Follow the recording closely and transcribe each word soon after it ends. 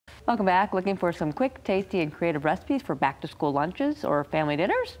Welcome back. Looking for some quick, tasty, and creative recipes for back-to-school lunches or family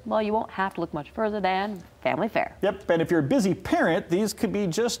dinners? Well, you won't have to look much further than Family Fare. Yep, and if you're a busy parent, these could be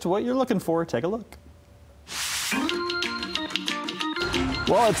just what you're looking for. Take a look.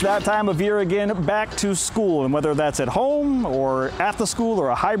 Well, it's that time of year again, back to school, and whether that's at home or at the school or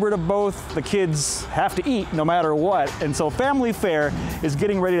a hybrid of both, the kids have to eat no matter what. And so Family Fare is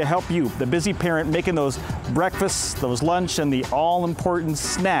getting ready to help you, the busy parent, making those breakfasts, those lunch, and the all-important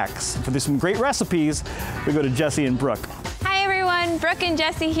snacks. For some great recipes, we go to Jessie and Brooke. Hi everyone, Brooke and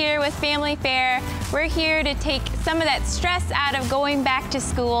Jessie here with Family Fare. We're here to take some of that stress out of going back to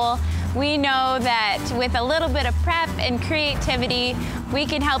school. We know that with a little bit of prep and creativity, we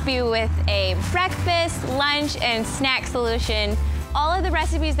can help you with a breakfast, lunch, and snack solution. All of the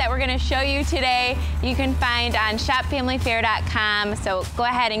recipes that we're gonna show you today, you can find on shopfamilyfare.com, so go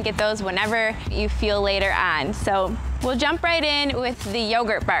ahead and get those whenever you feel later on. So we'll jump right in with the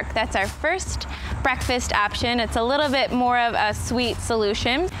yogurt bark. That's our first breakfast option. It's a little bit more of a sweet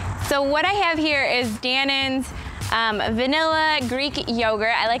solution. So what I have here is Dannon's vanilla Greek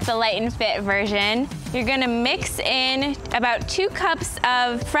yogurt. I like the Light and Fit version. You're gonna mix in about 2 cups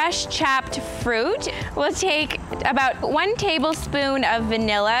of fresh chopped fruit. We'll take about 1 tablespoon of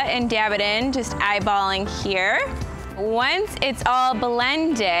vanilla and dab it in, just eyeballing here. Once it's all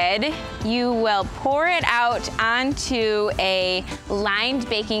blended, you will pour it out onto a lined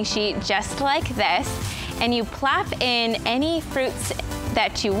baking sheet just like this, and you plop in any fruits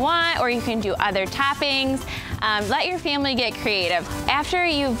that you want, or you can do other toppings. Let your family get creative. After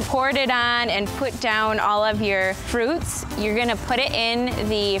you've poured it on and put down all of your fruits, you're gonna put it in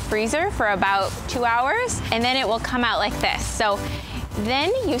the freezer for about 2 hours, and then it will come out like this. So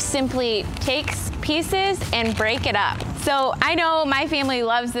then you simply take pieces and break it up. So I know my family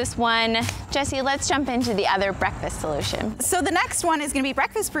loves this one. Jessie, let's jump into the other breakfast solution. So the next one is gonna be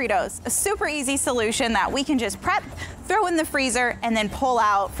breakfast burritos, a super easy solution that we can just prep, throw in the freezer, and then pull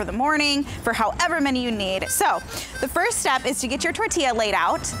out for the morning for however many you need. So the first step is to get your tortilla laid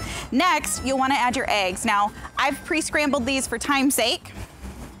out. Next, you'll wanna add your eggs. Now, I've pre-scrambled these for time's sake.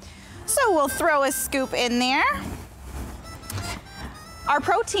 So we'll throw a scoop in there. Our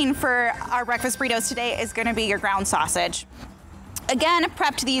protein for our breakfast burritos today is gonna be your ground sausage. Again,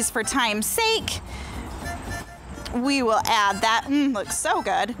 prepped these for time's sake. We will add that, looks so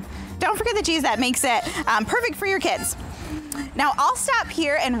good. Don't forget the cheese, that makes it perfect for your kids. Now I'll stop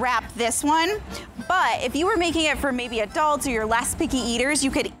here and wrap this one, but if you were making it for maybe adults or your less picky eaters,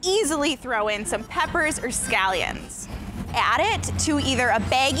 you could easily throw in some peppers or scallions. Add it to either a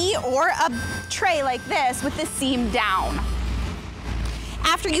baggie or a tray like this with the seam down.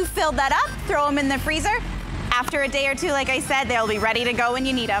 After you've filled that up, throw them in the freezer. After a day or two, like I said, they'll be ready to go when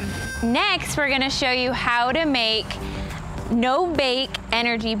you need them. Next, we're gonna show you how to make no-bake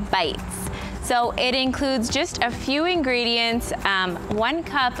energy bites. So it includes just a few ingredients, 1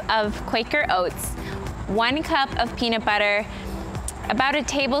 cup of Quaker oats, 1 cup of peanut butter, about a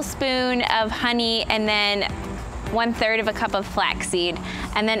tablespoon of honey, and then 1/3 of a cup of flaxseed.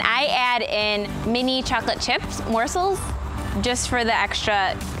 And then I add in mini chocolate chips morsels, just for the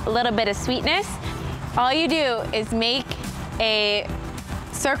extra little bit of sweetness. All you do is make a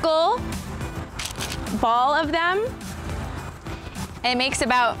circle ball of them. It makes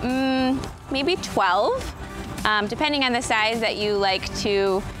about maybe 12, depending on the size that you like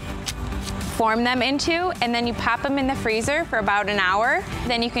to form them into, and then you pop them in the freezer for about an hour.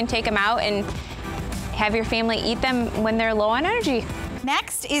 Then you can take them out and have your family eat them when they're low on energy.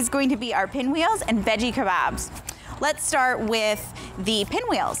 Next is going to be our pinwheels and veggie kebabs. Let's start with the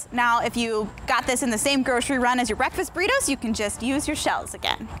pinwheels. Now, if you got this in the same grocery run as your breakfast burritos, you can just use your shells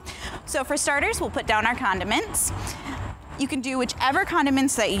again. So for starters, we'll put down our condiments. You can do whichever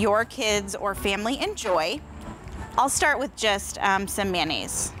condiments that your kids or family enjoy. I'll start with just some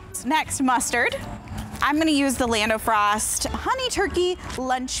mayonnaise. Next, mustard. I'm gonna use the Lando Frost honey turkey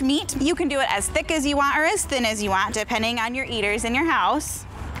lunch meat. You can do it as thick as you want or as thin as you want, depending on your eaters in your house.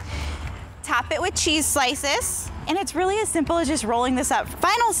 Top it with cheese slices. And it's really as simple as just rolling this up.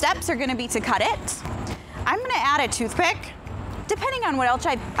 Final steps are gonna be to cut it. I'm gonna add a toothpick. Depending on what else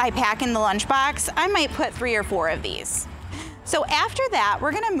I pack in the lunchbox, I might put 3 or 4 of these. So after that,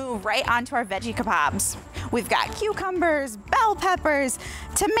 we're gonna move right onto our veggie kebabs. We've got cucumbers, bell peppers,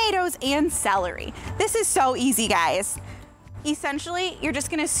 tomatoes, and celery. This is so easy, guys. Essentially, you're just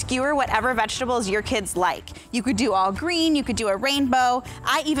gonna skewer whatever vegetables your kids like. You could do all green, you could do a rainbow.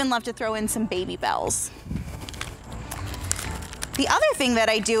 I even love to throw in some baby bells. The other thing that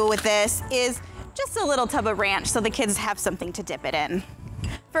I do with this is just a little tub of ranch so the kids have something to dip it in.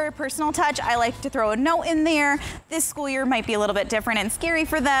 For a personal touch, I like to throw a note in there. This school year might be a little bit different and scary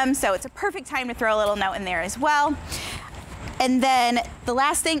for them, so it's a perfect time to throw a little note in there as well. And then the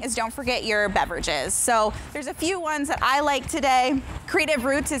last thing is don't forget your beverages. So there's a few ones that I like today. Creative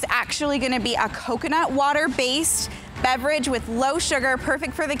Roots is actually gonna be a coconut water-based beverage with low sugar,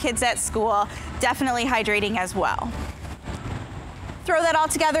 perfect for the kids at school, definitely hydrating as well. Throw that all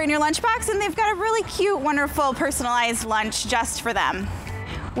together in your lunchbox and they've got a really cute, wonderful, personalized lunch just for them.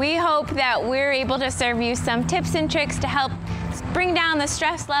 We hope that we're able to serve you some tips and tricks to help bring down the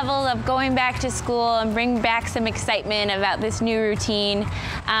stress level of going back to school and bring back some excitement about this new routine.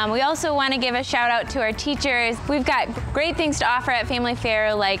 We also want to give a shout out to our teachers. We've got great things to offer at Family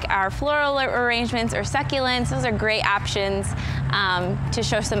Fare, like our floral arrangements or succulents. Those are great options to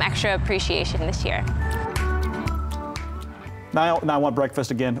show some extra appreciation this year. Now I want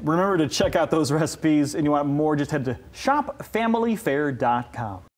breakfast again. Remember to check out those recipes, and you want more, just head to shopfamilyfare.com.